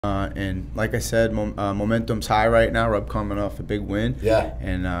And like I said, momentum's high right now. Rob coming off a big win. Yeah.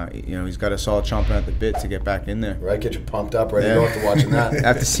 And, he's got us all chomping at the bit to get back in there. Right, get you pumped up, ready to go after watching that.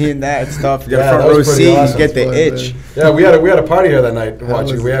 After seeing that, it's tough. You got Yeah, a front that row was pretty seat, awesome. you get the itch. Yeah, we had a party here that night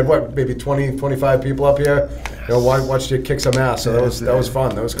watching. We had, maybe 20, 25 people up here. Watched you kick some ass, so that was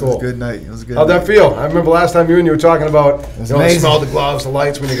fun. That was cool. It was a good night. It was a good How'd night. that feel? I remember last time you were talking about, smell the gloves, the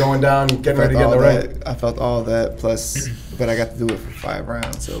lights when you're going down, getting ready to get in the ring. I felt all that, plus, but I got to do it for 5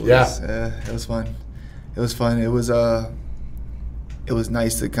 rounds, so it was fun. It was fun. It was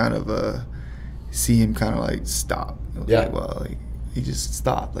nice to kind of see him kind of like stop. It was like he just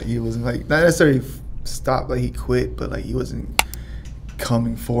stopped. Like he wasn't like not necessarily stopped, like he quit, but like he wasn't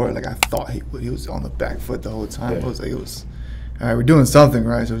coming forward like I thought he would. He was on the back foot the whole time. It was all right, we're doing something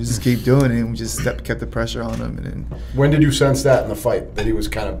right, so we just keep doing it, and we just kept the pressure on him. And then when did you sense that in the fight, that he was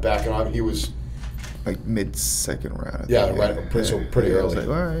kind of backing off? He was like mid-second round. Pretty early. I was like,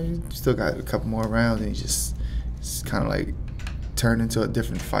 all right, you still got a couple more rounds, and he just kind of like turned into a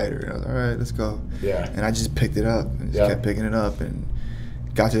different fighter. And I was like, all right, let's go. Yeah. And I just picked it up and just kept picking it up, and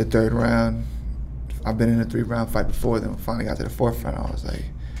got to the 3rd round. I've been in a 3-round fight before, then finally got to the 4th round. I was like,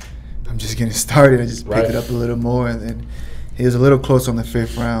 I'm just getting started. I just picked it up a little more, and then he was a little close on the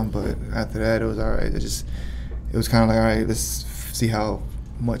 5th round, but after that, it was all right. It was kind of like, all right, let's see how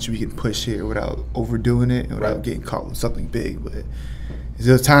much we can push here without overdoing it and without getting caught with something big. But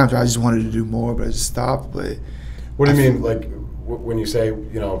there was times where I just wanted to do more, but I just stopped. But what do you mean, like when you say,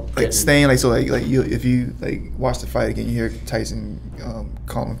 like staying, like so, like you, if you like watch the fight again, you hear Tyson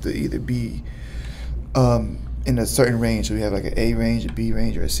call him to either be in a certain range. So we have like an A range, a B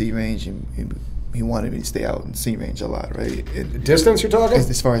range, or a C range, and he wanted me to stay out in C range a lot, right? And distance you're talking?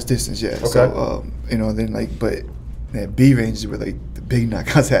 As far as distance, yeah. Okay. So then like, but that B range is where like the big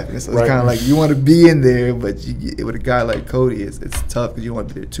knockouts happen. So it's kind of like you want to be in there, but with a guy like Cody, it's tough because you don't want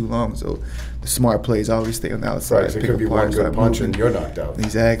to be there too long. So the smart plays always stay on the outside. Right, so it could be one good punch and you're knocked out.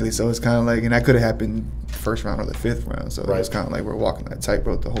 Exactly. So it's kind of like, and that could have happened 1st round or the 5th round. So it was kind of like we're walking that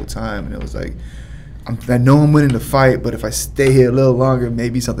tightrope the whole time, and it was like, I know I'm winning the fight, but if I stay here a little longer,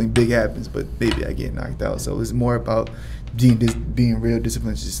 maybe something big happens, but maybe I get knocked out. So it was more about being real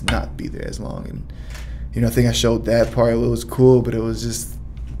disciplined, just not be there as long. And I think I showed that part. It was cool, but it was just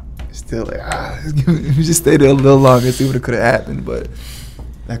still like just stay there a little longer, see what it could have happened. But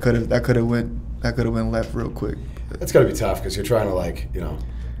that could have went left real quick. That's got to be tough because you're trying to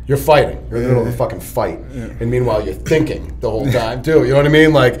you're fighting. You're in the middle of a fucking fight. Yeah. And meanwhile, you're thinking the whole time, too. You know what I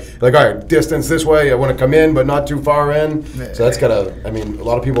mean? Like, all right, distance this way. I want to come in, but not too far in. Yeah. So that's got to, a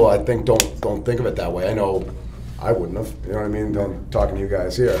lot of people, I think, don't think of it that way. I know I wouldn't have. You know what I mean? Talking to you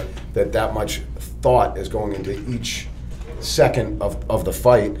guys here, that much thought is going into each second of the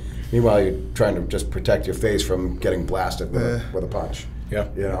fight. Meanwhile, you're trying to just protect your face from getting blasted with a punch. Yeah.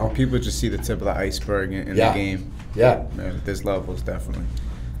 People just see the tip of the iceberg in the game. Yeah. There's levels, definitely.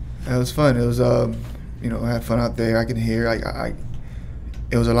 It was fun. It was, I had fun out there. I can hear,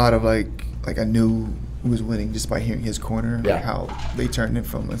 it was a lot of like I knew who was winning just by hearing his corner. Like how they turned him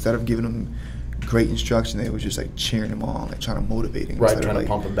from, instead of giving him great instruction, they was just like cheering him on, like trying to motivate him. Right, trying to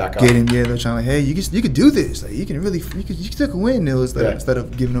pump him back up. They're trying to like, hey, you could do this. Like you could still win. It was like, instead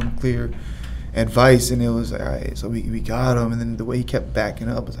of giving him clear advice, and it was like, all right, so we got him, and then the way he kept backing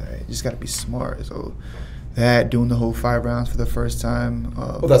up was like, all right, you just got to be smart. So doing the whole 5 rounds for the first time.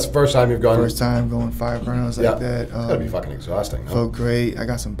 That's the first time you've gone. First time going 5 rounds like that. It's gotta be fucking exhausting. Felt great. I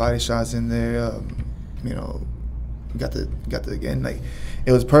got some body shots in there. Got to again, like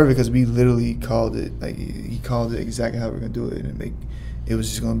it was perfect because we literally called it. Like he called it exactly how we're gonna do it, and it was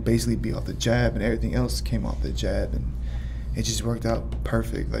just gonna basically be off the jab, and everything else came off the jab, and it just worked out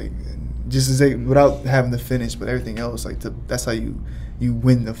perfect. Like just as without having the finish, but everything else, like that's how you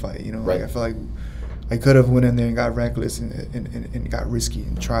win the fight. Like I feel like I could have went in there and got reckless and got risky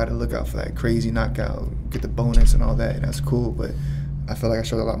and tried to look out for that crazy knockout, get the bonus and all that, and that's cool. But I feel like I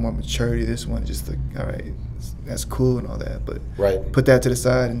showed a lot more maturity. This one, just like, all right, that's cool and all that, but put that to the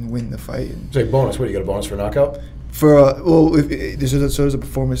side and win the fight. And so bonus, what do you get, a bonus for a knockout? For there's a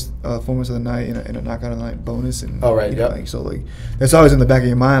performance of the night and a knockout of the night bonus, and that's always in the back of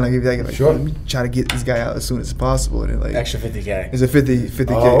your mind, like let me try to get this guy out as soon as possible, and like extra 50K. There's a 50K.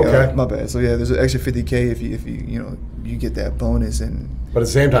 Oh, okay. My bad. So yeah, there's an extra 50K if you get that bonus, and but at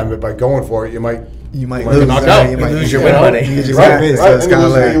the same time, by going for it, you might lose. Knock out. You might lose your win money. Right. So it's kind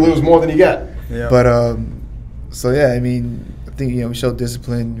of like you lose more than you get. Yeah. But so yeah, I think we showed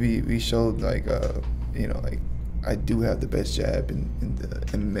discipline. We showed like I do have the best jab in the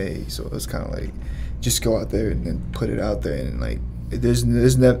MMA, so it's kind of like just go out there and put it out there, and like there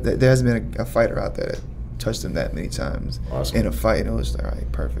hasn't been a fighter out there that touched him that many times Awesome. in a fight. And it was like, all right,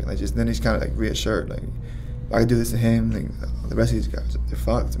 perfect. Like just then he's kind of like reassured, like I can do this to him. Like, the rest of these guys, they're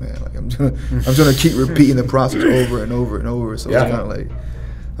fucked, man. Like I'm gonna keep repeating the process over and over and over. So it's kind of like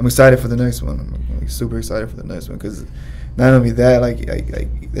I'm excited for the next one. I'm like, super excited for the next one because not only that,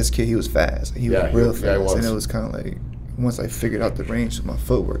 like this kid, he was fast. He was real fast, he was. and it was kind of like once I figured out the range of my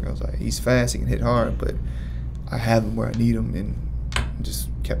footwork, I was like, he's fast, he can hit hard, but I have him where I need him, and just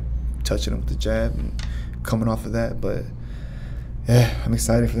kept touching him with the jab and coming off of that. But yeah, I'm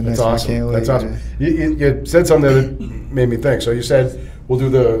excited for the next one. I can't wait. That's awesome. You said something that made me think. So you said we'll do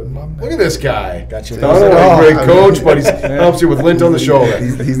the look at this guy. Got you. Not only a great coach, but he helps you with lint on the shoulder.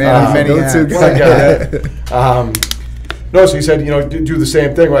 He's not many go-to guy. guy. No, so you said do the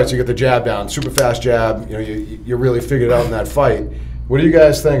same thing, right? So you get the jab down, super fast jab. You really figured it out in that fight. What do you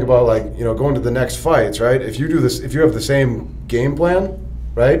guys think about going to the next fights, right? If you do this, if you have the same game plan,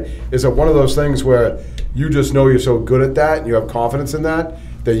 right? Is it one of those things where you just know you're so good at that and you have confidence in that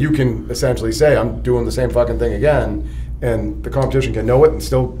you can essentially say, I'm doing the same fucking thing again, and the competition can know it and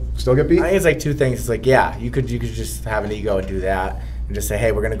still get beat? I think it's like two things. It's like, yeah, you could just have an ego and do that and just say,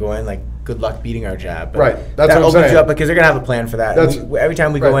 hey, we're gonna go in, like, good luck beating our jab. But right. That's that what I'm opens saying. you up because they're gonna have a plan for that. Every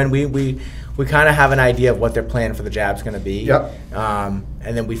time we go right. in, we kind of have an idea of what their plan for the jab's going to be. Yep. And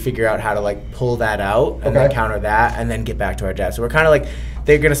then we figure out how to like pull that out and then counter that and then get back to our jab. So we're kind of like,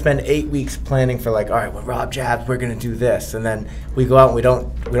 they're going to spend 8 weeks planning for like, all right, when Rob jabs, we're going to do this. And then we go out and we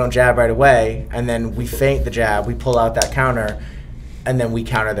don't jab right away. And then we feint the jab, we pull out that counter, and then we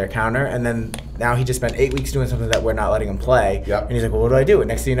counter their counter. And then now he just spent 8 weeks doing something that we're not letting him play. Yep. And he's like, well, what do I do? And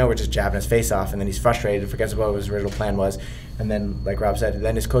next thing you know, we're just jabbing his face off. And then he's frustrated, forgets what his original plan was. And then, like Rob said,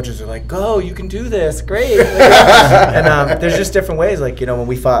 then his coaches are like, go, you can do this, great. And there's just different ways. Like, when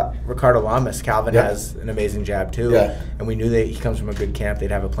we fought Ricardo Lamas, Calvin has an amazing jab too. Yeah. And we knew that he comes from a good camp.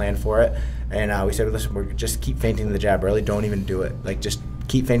 They'd have a plan for it. And we said, listen, we're just keep feinting the jab early. Don't even do it. Like, just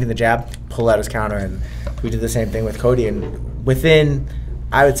keep feinting the jab, pull out his counter. And we did the same thing with Cody. And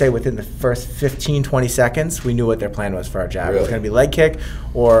I would say within the first 15, 20 seconds, we knew what their plan was for our jab. Really? It was going to be leg kick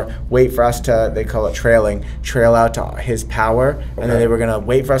or wait for us to, they call it trailing, trail out to his power. Okay. And then they were going to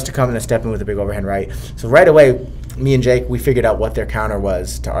wait for us to come in and step in with a big overhand right. So right away, me and Jake, we figured out what their counter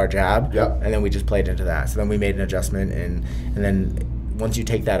was to our jab. Yep. And then we just played into that. So then we made an adjustment. And then once you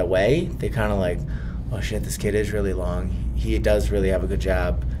take that away, they kind of like, oh shit, this kid is really long. He does really have a good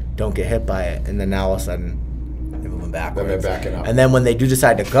jab. Don't get hit by it. And then now all of a sudden, backwards. Then they're backing up. And then when they do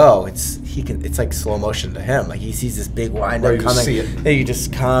decide to go, it's like slow motion to him. Like he sees this big wind up coming. See it. Then you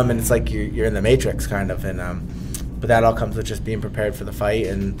just come and it's like you're in the Matrix kind of. And but that all comes with just being prepared for the fight.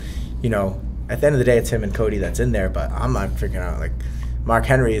 And at the end of the day, it's him and Cody that's in there. But I'm not figuring out, like, Mark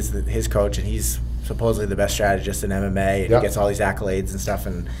Henry is his coach, and he's supposedly the best strategist in MMA, and he gets all these accolades and stuff.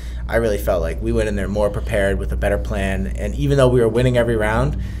 And I really felt like we went in there more prepared with a better plan. And even though we were winning every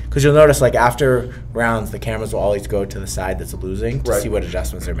round, because you'll notice, like, after rounds, the cameras will always go to the side that's losing to see what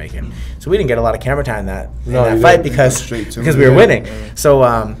adjustments they're making. So we didn't get a lot of camera time in that fight because we were winning.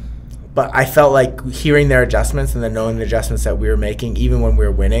 So, but I felt like hearing their adjustments and then knowing the adjustments that we were making, even when we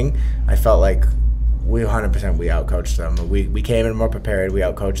were winning, I felt like we 100% we outcoached them. We came in more prepared. We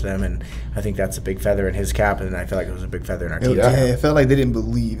outcoached them, and I think that's a big feather in his cap, and I feel like it was a big feather in our team's cap. Yeah, it felt like they didn't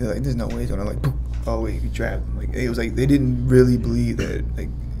believe. They're like, there's no way he's gonna like, oh wait, we trapped him. Like it was like they didn't really believe that, like,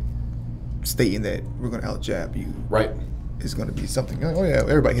 stating that we're gonna out jab you. Right. Is going to be something. Like, oh yeah,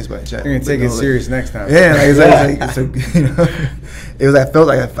 everybody hits by a jab. You're gonna take it serious next time. Yeah, it was. I felt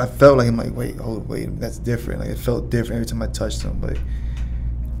like I'm like, wait, that's different. Like it felt different every time I touched him. But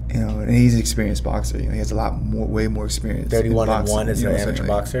and he's an experienced boxer. He has way more experience. 31-1 as an amateur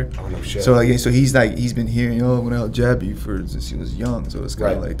boxer. Oh no shit. So he's been hearing, I'm gonna out jab you since he was young. So it's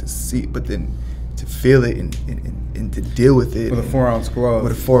kind of like to see, but then to feel it and to deal with it with a 4-ounce glove.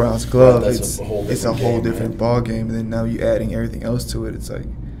 With a 4-ounce glove, it's a whole different ball game. And then now you're adding everything else to it. It's like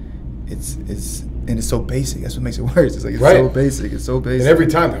it's so basic. That's what makes it worse. It's like so basic. It's so basic. And every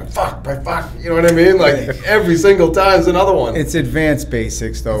time they're fuck. You know what I mean? Like every single time is another one. It's advanced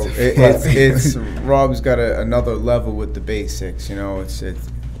basics though. It's Rob's got another level with the basics.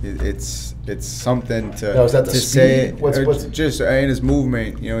 It's something to now, is that the speed? Say. What's just in his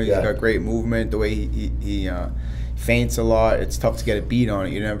movement? He's got great movement. The way he feints a lot. It's tough to get a beat on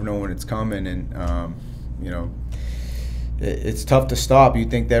it. You never know when it's coming, and it's tough to stop. You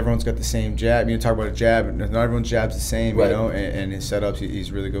think that everyone's got the same jab. Talk about a jab, not everyone's jab's the same. Right. And his setups,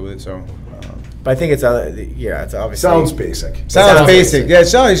 he's really good with it. So. But I think it's it's obviously Sounds basic. Sounds basic. Yeah,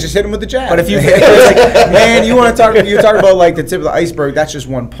 so he's just hit him with the jab. But if you man, you want to talk? You talk about like the tip of the iceberg. That's just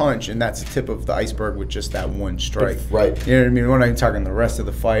one punch, and that's the tip of the iceberg with just that one strike. Right. You know what I mean? We're not even talking the rest of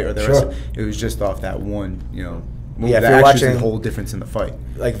the fight or the Sure. rest. It was just off that one. Move. Yeah, if that you're actually watching is the whole difference in the fight.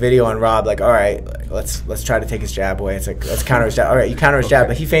 like video on Rob, like, all right, let's try to take his jab away. It's like, let's counter his jab. All right, you counter his jab,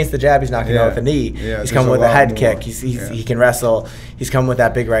 but he feints the jab. He's knocking out with a knee. Yeah, he's coming with a head kick. More. He can wrestle. He's coming with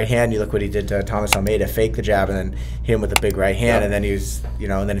that big right hand. You look what he did to Thomas Almeida, fake the jab and then hit him with a big right hand, and then he was,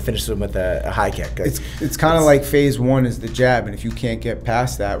 and then he finishes him with a high kick. Like, it's kind of like phase one is the jab, and if you can't get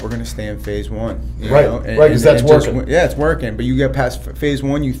past that, we're gonna stay in phase one. Right, because that's working. Yeah, it's working. But you get past phase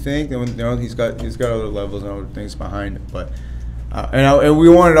one, you think, he's got other levels and other things behind it, but. And we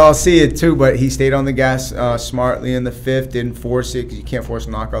wanted to all see it too, but he stayed on the gas smartly in the fifth, didn't force it because you can't force a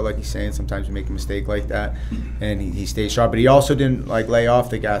knockout like he's saying. Sometimes you make a mistake like that, and he stayed sharp. But he also didn't lay off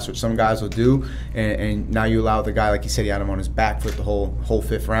the gas, which some guys will do. And now you allow the guy, like you said, he had him on his back foot the whole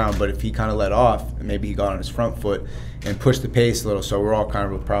fifth round. But if he kind of let off, maybe he got on his front foot and pushed the pace a little. So we're all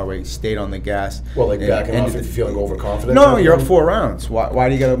kind of probably stayed on the gas. Well, backing off if you're feeling overconfident. No, you're up 4 rounds. Why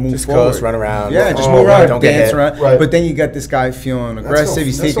do you got to move just forward? coast, run around. Yeah, just move around, don't get dance hit. around. Right. But then you got this guy feeling aggressive.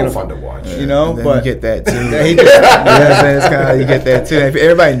 He's taking fun to watch. And then but you get that too. Yeah, You know what I'm saying? It's kind of you get that too. If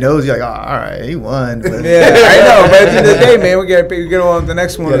everybody knows, you're like, oh, all right, he won. But yeah, I know. But at the end of the day, man, we get on the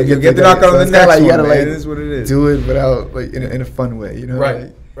next one. You get the knockout on the next one. You gotta man. It is what it is. do it without in a fun way. You know,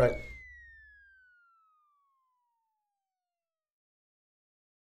 Right.